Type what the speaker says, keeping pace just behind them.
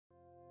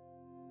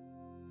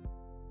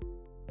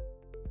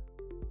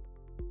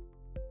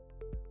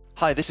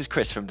Hi, this is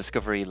Chris from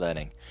Discover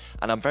eLearning,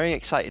 and I'm very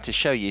excited to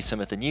show you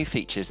some of the new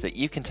features that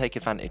you can take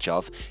advantage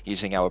of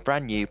using our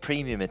brand new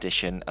premium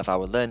edition of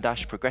our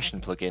LearnDash progression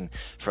plugin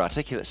for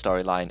Articulate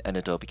Storyline and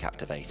Adobe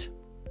Captivate.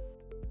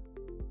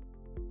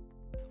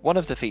 One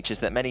of the features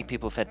that many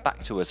people fed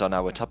back to us on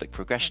our topic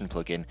progression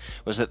plugin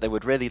was that they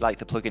would really like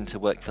the plugin to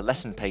work for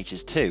lesson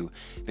pages too,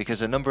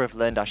 because a number of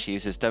LearnDash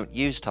users don't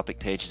use topic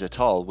pages at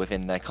all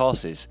within their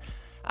courses,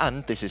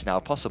 and this is now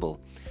possible.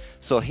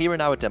 So here in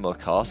our demo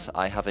course,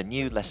 I have a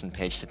new lesson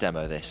page to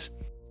demo this.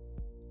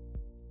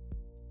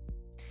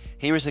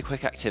 Here is a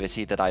quick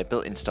activity that I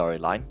built in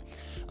Storyline,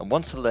 and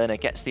once the learner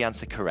gets the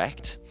answer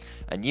correct,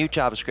 a new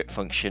JavaScript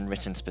function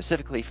written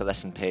specifically for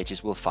lesson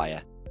pages will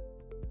fire.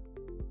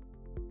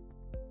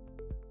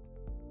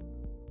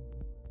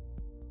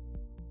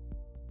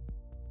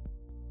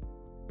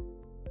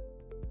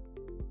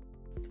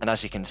 And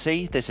as you can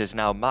see, this has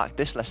now marked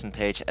this lesson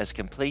page as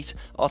complete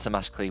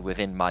automatically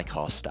within my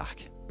course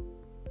stack.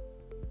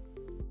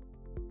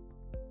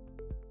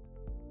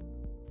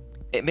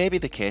 It may be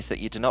the case that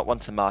you do not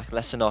want to mark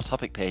lesson or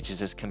topic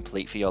pages as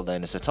complete for your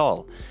learners at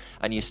all,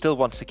 and you still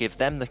want to give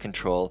them the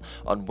control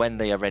on when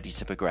they are ready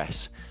to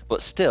progress,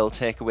 but still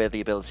take away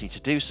the ability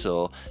to do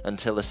so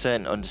until a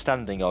certain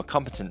understanding or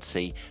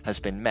competency has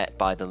been met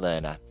by the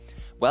learner.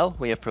 Well,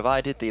 we have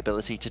provided the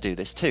ability to do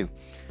this too.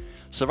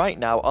 So right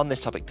now on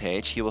this topic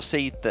page, you will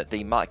see that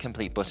the Mark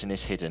Complete button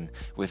is hidden,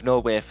 with no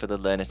way for the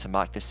learner to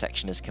mark this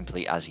section as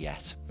complete as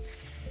yet.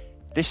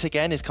 This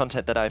again is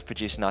content that I've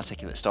produced in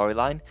Articulate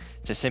Storyline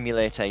to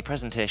simulate a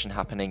presentation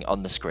happening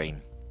on the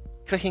screen.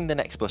 Clicking the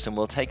next button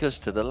will take us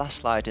to the last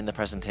slide in the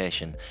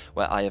presentation,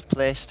 where I have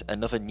placed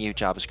another new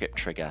JavaScript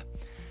trigger.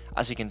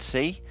 As you can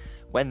see,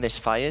 when this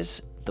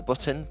fires, the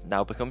button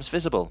now becomes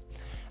visible,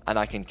 and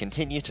I can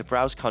continue to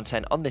browse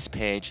content on this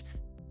page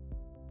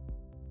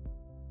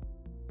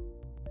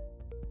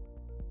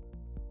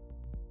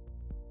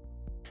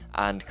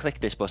and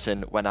click this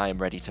button when I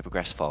am ready to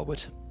progress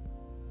forward.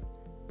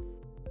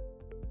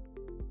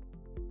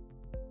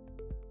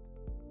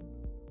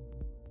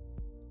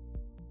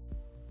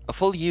 A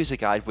full user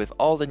guide with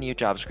all the new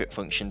JavaScript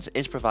functions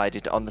is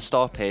provided on the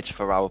store page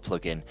for our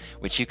plugin,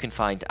 which you can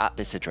find at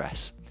this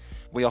address.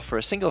 We offer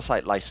a single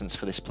site license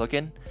for this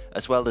plugin,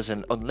 as well as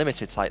an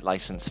unlimited site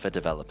license for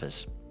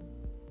developers.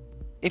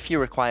 If you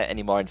require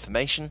any more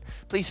information,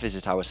 please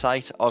visit our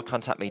site or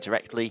contact me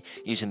directly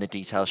using the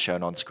details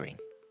shown on screen.